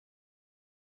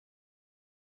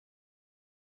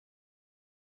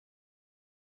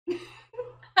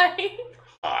Hi.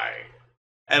 Hi.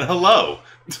 And hello.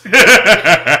 I'm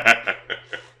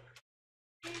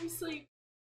asleep.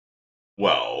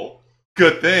 Well,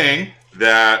 good thing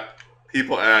that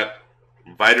people at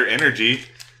Viter Energy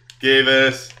gave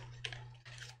us.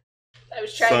 I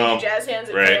was trying to do jazz hands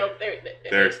and failed. There we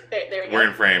go. We're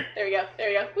in frame. There we go. There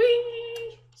we go.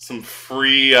 Whee! Some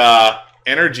free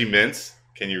energy mints.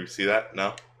 Can you see that?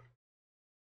 No?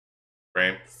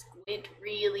 Frame? Squint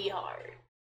really hard.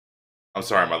 I'm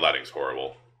sorry, my lighting's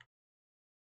horrible.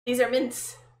 These are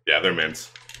mints. Yeah, they're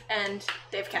mints. And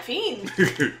they have caffeine,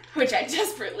 which I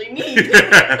desperately need.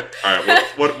 Alright,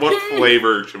 what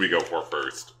flavor should we go for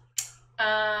first?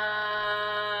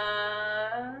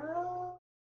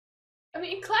 I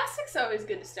mean, classic's always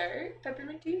good to start.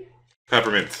 Peppermint tea?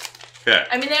 Peppermint. Yeah.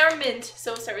 I mean, they are mint,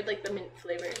 so we'll start with, like, the mint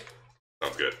flavor.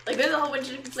 Sounds good. Like, there's a whole bunch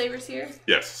of different flavors here.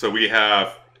 Yes, so we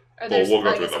have... Or there's, we'll go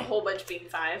I through guess, them. a whole bunch being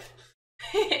 5.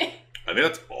 I think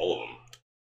that's all of them.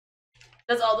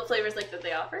 That's all the flavors, like, that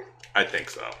they offer? I think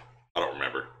so. I don't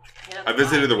remember. Yeah, I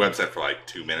visited the website for, like,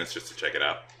 2 minutes just to check it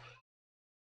out.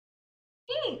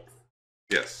 Thanks.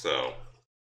 Yes, so...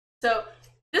 So,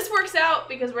 this works out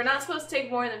because we're not supposed to take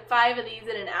more than 5 of these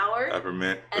in an hour.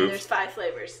 Peppermint. And there's 5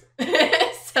 flavors.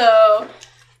 So...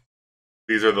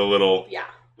 These are the little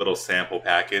sample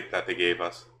packet that they gave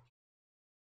us.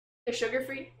 They're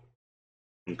sugar-free.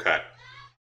 Okay.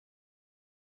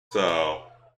 So,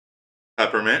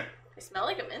 peppermint. They smell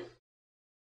like a mint.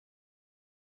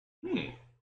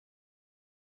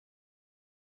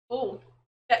 Oh,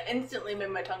 that instantly made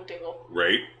my tongue tingle.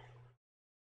 Right?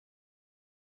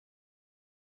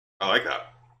 I like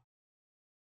that.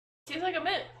 Tastes like a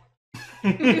mint.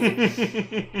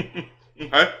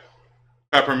 Okay.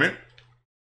 Peppermint.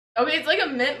 Okay, it's like a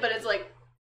mint, but it's like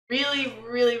really,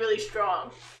 really, really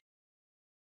strong.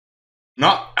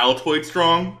 Not Altoid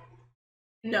strong.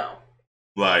 No.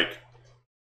 Like.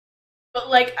 But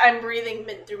like I'm breathing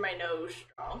mint through my nose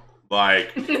strong.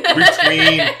 Like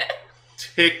between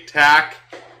Tic Tac,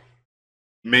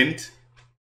 mint,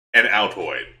 and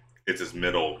Altoid. It's this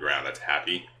middle ground that's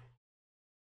happy.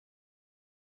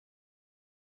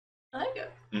 I like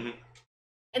it. Mm-hmm.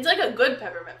 It's like a good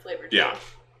peppermint flavor too. Yeah.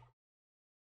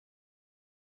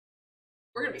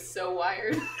 We're gonna be so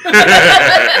wired.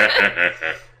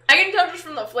 I can tell just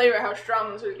from the flavor how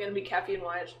strong this is gonna be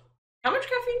caffeine-wise. How much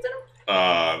caffeine's in them?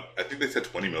 I think they said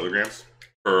 20 milligrams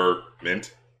per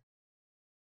mint.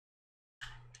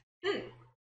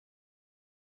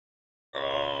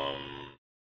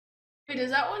 Wait,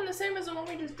 is that one the same as the one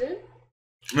we just did?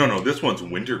 No, this one's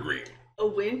wintergreen. A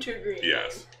wintergreen.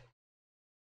 Yes.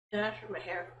 Yeah, that's from my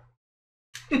hair.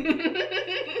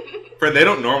 Friend, they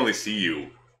don't normally see you.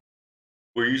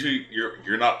 We're usually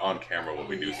you're not on camera when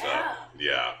we do stuff.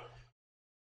 Yeah.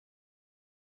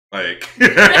 Like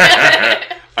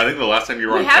I think the last time you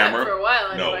were on camera for a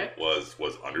while anyway. No, was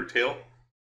Undertale.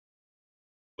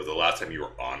 Was the last time you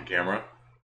were on camera?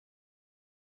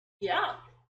 Yeah.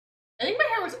 I think my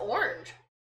hair was orange.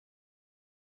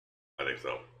 I think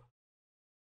so.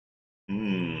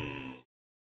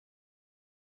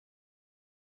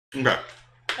 Okay.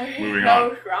 Moving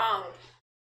on. Strong.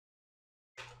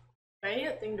 I need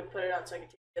a thing to put it on so I can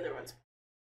take the other ones.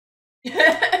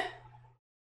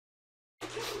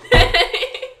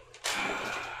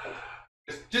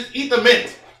 Just eat the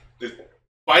mint. Just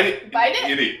bite it. Bite it?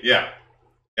 Eat it. Yeah.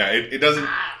 Yeah, it doesn't...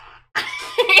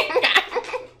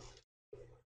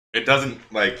 It doesn't,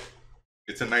 like...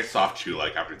 It's a nice soft chew,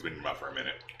 like, after it's been in your mouth for a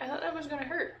minute. I thought that was gonna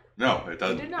hurt. No, it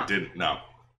doesn't. It did not. It didn't, no.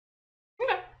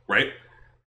 Okay. Right?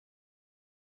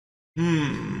 I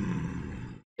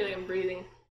feel like I'm breathing.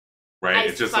 Right?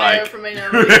 Ice it's just fire like... from my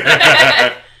nose.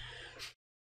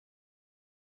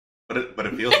 But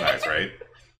it feels nice, right?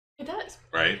 It does.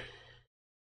 Right?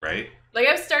 Right? Like,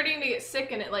 I was starting to get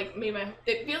sick and it, like, made my...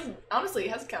 It feels... Honestly,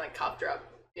 it has kind of like cough drop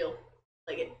feel.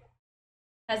 Like, it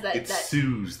has that... It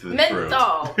soothes the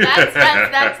menthol. throat.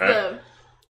 That's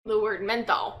the word.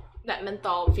 Menthol. That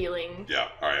menthol feeling. Yeah.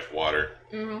 Alright, water.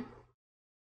 Mm-hmm.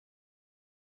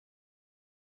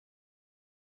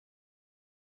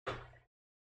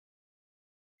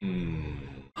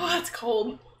 Oh, it's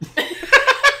cold.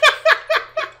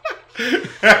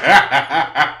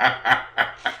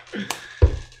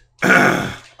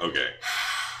 Okay.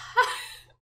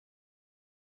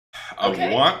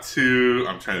 I want to...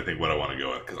 I'm trying to think what I want to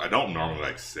go with, because I don't normally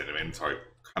like cinnamon, so I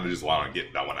kind of just want to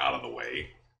get that one out of the way.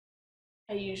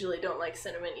 I usually don't like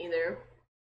cinnamon either.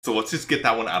 So let's just get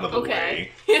that one out of the way,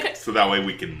 so that way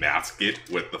we can mask it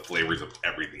with the flavors of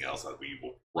everything else that we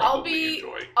will probably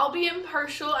enjoy. I'll be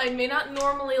impartial. I may not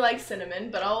normally like cinnamon,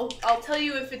 but I'll tell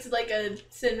you if it's like a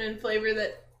cinnamon flavor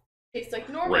that Tastes like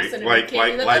normal right, cinnamon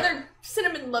candy that other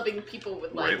cinnamon-loving people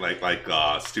would like. Right, like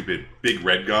stupid Big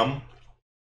Red gum.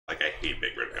 Like, I hate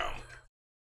Big Red gum.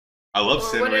 I love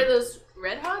cinnamon. What are those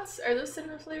Red Hots? Are those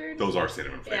cinnamon flavored? Those are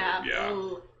cinnamon flavored, yeah.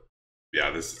 Ooh.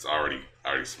 Yeah, this is I already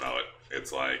smell it.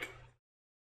 It's like,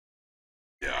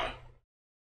 yeah.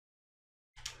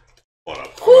 What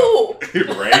up? Ooh!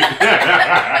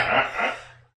 Right?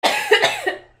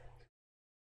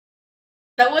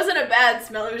 That wasn't a bad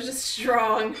smell, it was just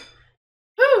strong.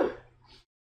 Whew!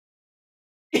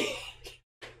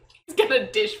 He's got a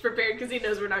dish prepared because he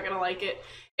knows we're not gonna like it.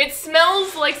 It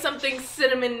smells like something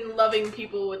cinnamon-loving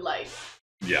people would like.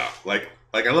 Yeah, like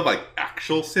I love like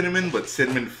actual cinnamon, but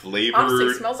cinnamon flavored. Honestly,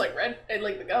 it smells like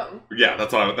like the gum. Yeah,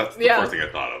 that's the first thing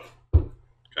I thought of.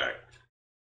 Okay.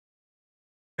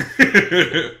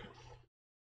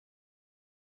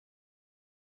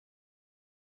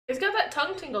 It's got that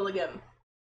tongue tingle again.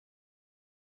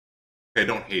 I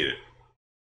don't hate it.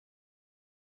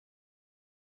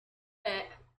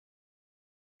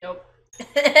 Nope.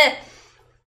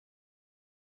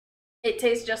 It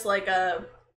tastes just like a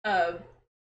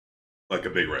like a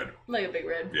Big Red. Like a Big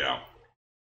Red. Yeah.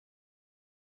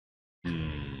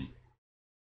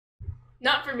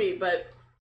 Not for me, but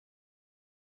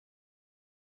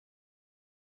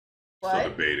what? Still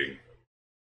debating.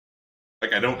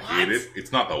 Like, I don't hate it.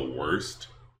 It's not the worst,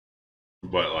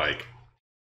 but like.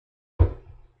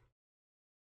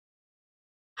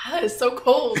 That is so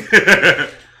cold.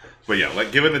 But yeah,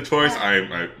 like, given the choice, I'm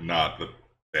not the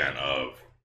fan of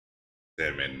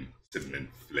cinnamon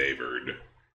flavored.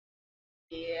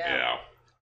 Yeah.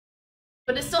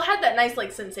 But it still had that nice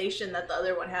like sensation that the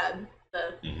other one had.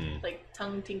 The like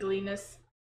tongue tingliness.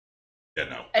 Yeah,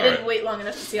 no. I didn't wait long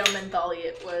enough to see how mentholy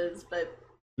it was, but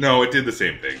no, it did the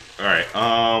same thing. All right.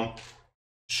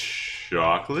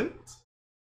 Chocolate.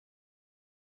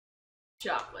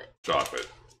 Chocolate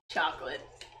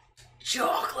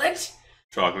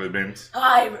mint.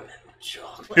 I remember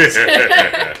chocolate.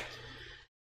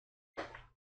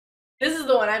 This is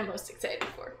the one I'm most excited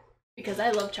for because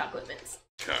I love chocolate mints.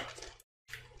 Okay.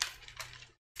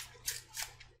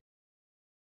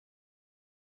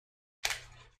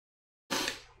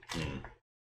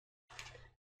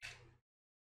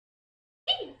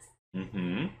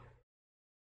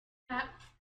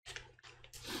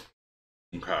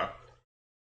 Okay.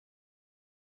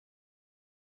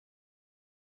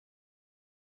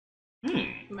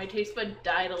 My taste bud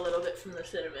died a little bit from the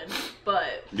cinnamon,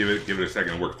 but give it a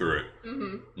second to work through it.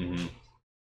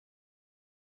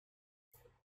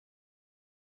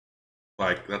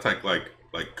 Like that's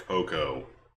like cocoa.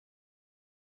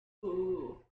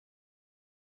 Ooh.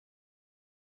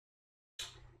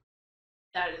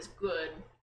 That is good.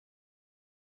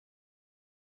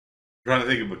 I'm trying to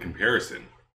think of a comparison.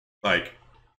 Like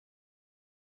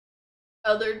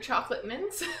other chocolate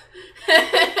mints?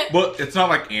 Well, it's not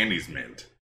like Andy's mint.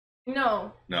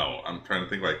 No. No, I'm trying to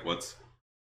think like what's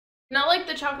not like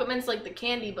the chocolate mints like the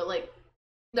candy, but like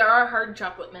there are hard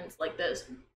chocolate mints like this.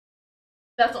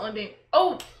 That's the only thing.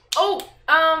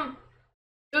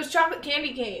 Those chocolate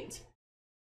candy canes.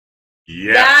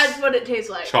 Yes. That's what it tastes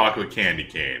like. Chocolate candy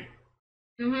cane.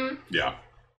 Yeah.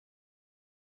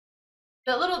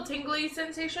 That little tingly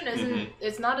sensation isn't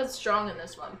it's not as strong in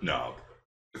this one. No.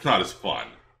 It's not as fun.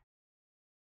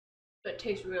 But it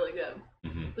tastes really good.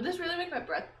 Would this really make my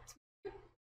breath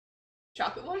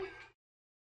chocolate one?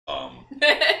 I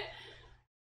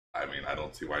mean, I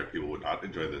don't see why people would not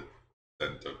enjoy the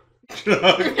scent of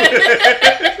chocolate.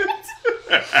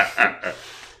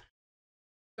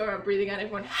 So I'm breathing out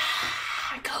everyone.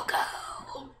 Cocoa.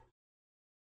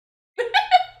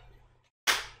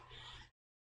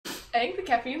 I think the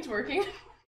caffeine's working.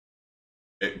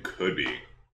 It could be.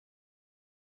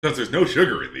 Since there's no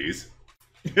sugar in these.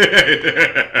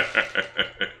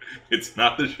 It's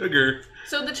not the sugar.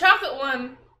 So the chocolate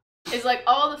one is like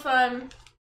all the fun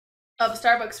of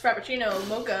Starbucks Frappuccino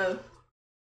mocha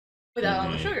without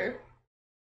all the sugar.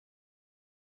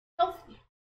 Healthy.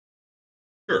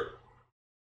 Sure.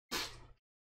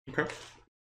 Okay.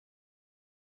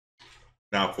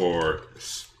 Now for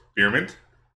spearmint.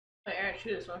 Wait, I gotta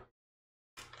chew this one.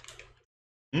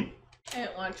 I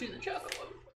didn't want to chew the chocolate one.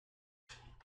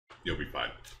 You'll be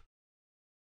fine.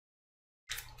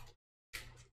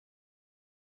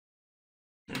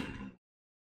 It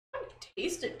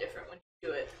tasted different when you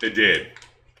do it. It did.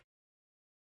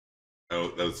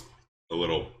 Oh, that was a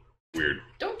little weird.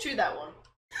 Don't chew that one.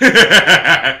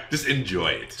 Just enjoy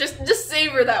it. Just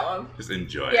savor that one. Just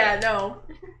enjoy it. Yeah, no.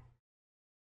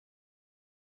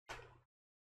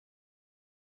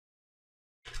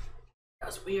 That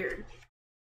was weird.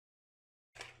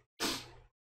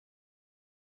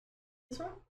 This one?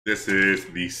 This is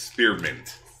the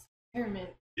spearmint. Spearmint.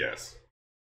 Yes.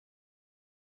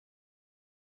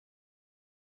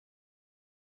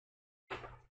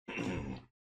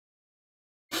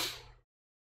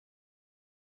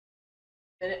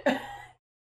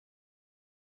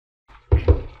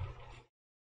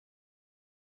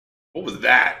 What was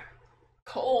that?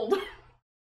 Cold.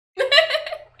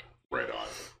 Right on.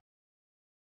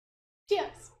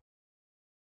 Yes.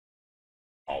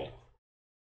 Oh.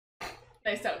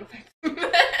 Nice sound effect.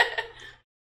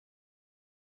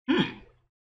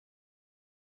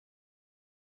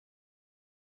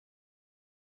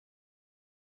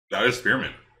 That is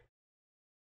spearmint.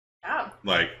 Yeah.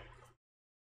 Like.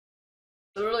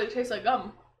 It literally tastes like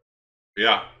gum.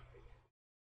 Yeah.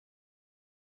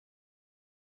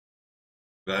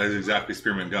 That is exactly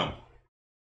spearmint gum.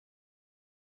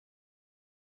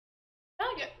 I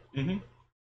like it. Mm-hmm.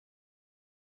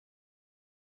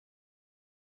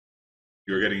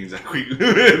 You're getting exactly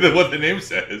what the name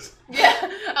says. Yeah.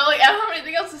 I'm like, I don't have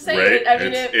anything else to say. Right? I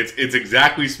mean, it's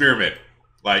exactly spearmint.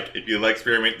 Like, if you like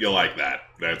spearmint, you'll like that.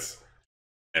 That's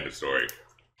end of story.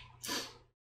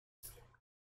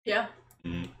 Yeah.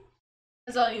 Mm-hmm.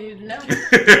 That's all you need to know.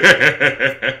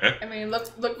 I mean, look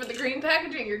for the green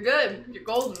packaging. You're good. You're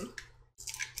golden.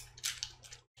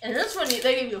 And this one,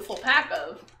 they give you a full pack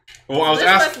of. Well, This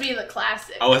must be the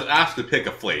classic. I was asked to pick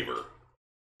a flavor.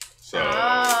 So.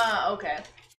 Ah, okay.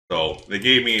 So they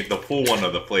gave me the full one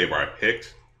of the flavor I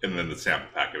picked, and then the sample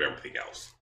pack of everything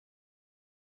else.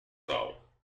 So.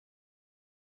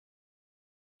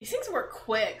 These things work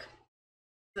quick.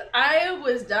 I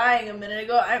was dying a minute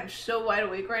ago. I'm so wide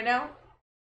awake right now.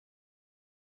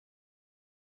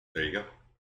 There you go.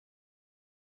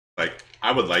 Like,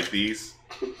 I would like these.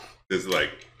 This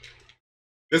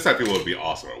I feel would be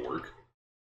awesome at work.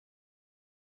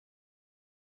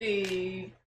 The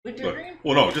wintergreen?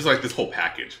 Well, no, just like this whole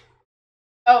package.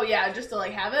 Oh yeah, just to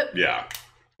like have it? Yeah.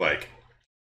 Like.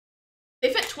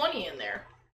 They fit 20 in there.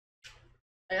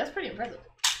 Like, that's pretty impressive.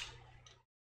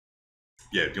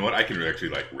 Yeah, do you know what? I can actually,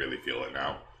 like, really feel it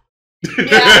now.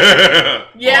 Yeah.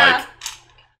 Yeah.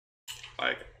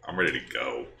 Like, I'm ready to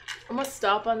go. I'm gonna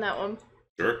stop on that one.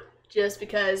 Sure. Just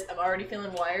because I'm already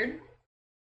feeling wired.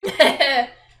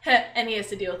 And he has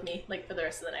to deal with me, like, for the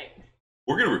rest of the night.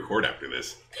 We're gonna record after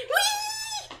this.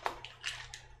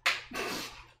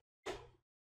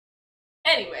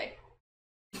 Anyway.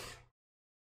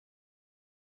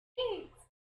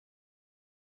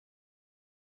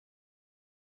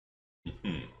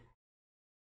 Hmm.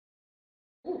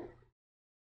 Ooh.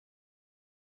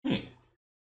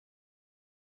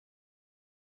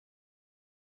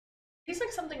 Tastes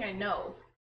like something I know.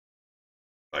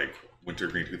 Like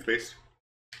wintergreen toothpaste?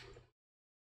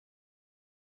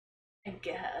 I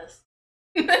guess.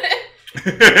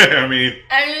 I mean,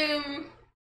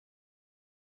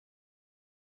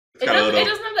 it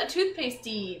doesn't have that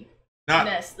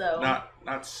toothpastey-ness, though.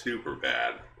 Not super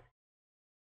bad.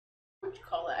 What would you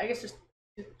call it? I guess just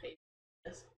toothpaste.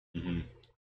 Mm-hmm.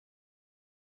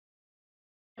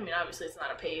 I mean, obviously it's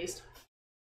not a paste.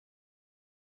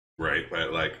 Right,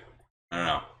 but like, I don't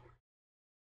know.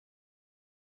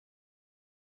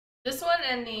 This one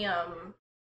and the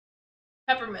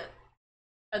peppermint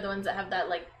are the ones that have that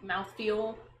like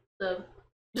mouthfeel. The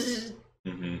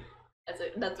Mm-hmm.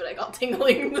 That's what I call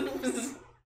tingling.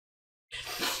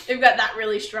 They've got that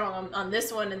really strong on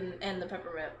this one and the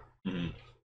peppermint. Mm-hmm.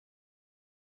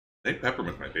 I think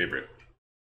peppermint's my favorite.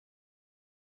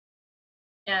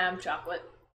 Yeah, I'm chocolate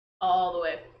all the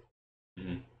way.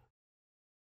 Mm-hmm.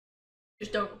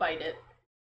 Just don't bite it.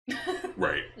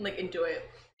 Right. Like, enjoy it.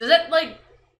 Does that like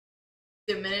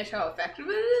diminish how effective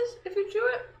it is if you chew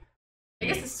it? I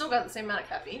guess it's still got the same amount of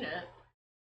caffeine in it.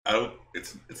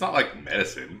 It's not like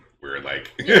medicine where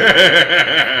like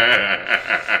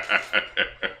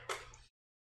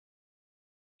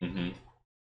mm-hmm.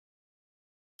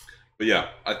 But yeah,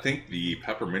 I think the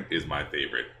peppermint is my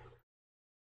favorite.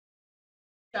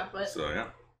 Chocolate. So yeah.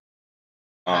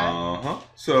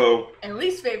 So and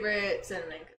least favorite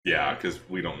cinnamon. Yeah, because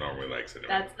we don't normally like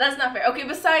cinnamon. That's not fair. Okay,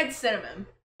 besides cinnamon.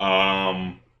 So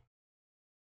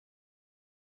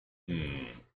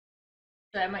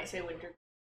I might say winter.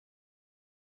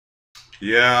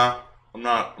 Yeah, I'm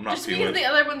not just feeling. Just because the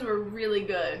other ones were really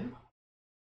good.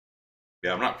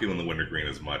 Yeah, I'm not feeling the wintergreen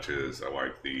as much as I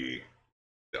like the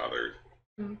others.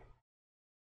 Mm-hmm.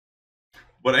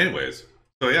 But anyways,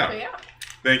 so yeah.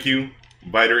 Thank you,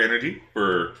 Viter Energy,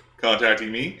 for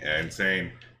contacting me and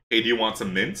saying, "Hey, do you want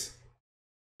some mints?"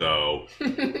 So,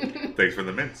 thanks for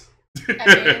the mints.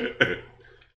 I mean,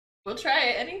 we'll try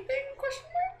anything? Question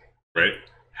mark. Right?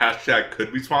 #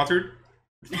 could be sponsored.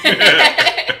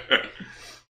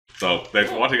 So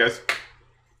thanks for watching, guys.